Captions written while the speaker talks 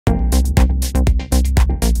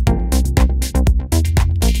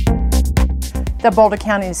The Boulder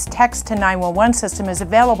County's Text to 911 system is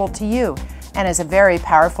available to you and is a very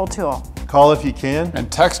powerful tool. Call if you can.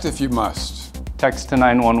 And text if you must. Text to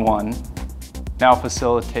 911 now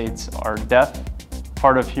facilitates our deaf,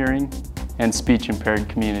 hard of hearing, and speech impaired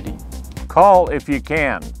community. Call if you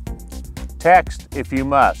can. Text if you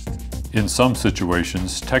must. In some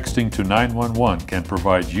situations, texting to 911 can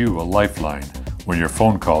provide you a lifeline when your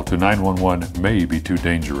phone call to 911 may be too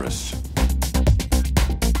dangerous.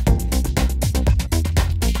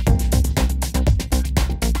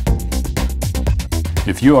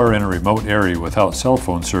 If you are in a remote area without cell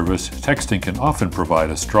phone service, texting can often provide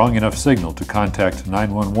a strong enough signal to contact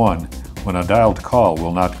 911 when a dialed call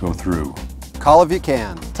will not go through. Call if you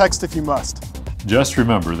can. Text if you must. Just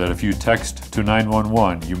remember that if you text to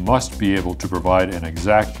 911, you must be able to provide an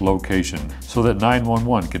exact location so that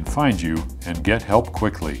 911 can find you and get help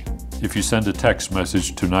quickly. If you send a text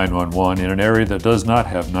message to 911 in an area that does not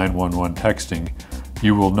have 911 texting,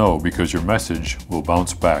 you will know because your message will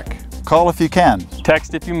bounce back. Call if you can.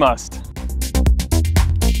 Text if you must.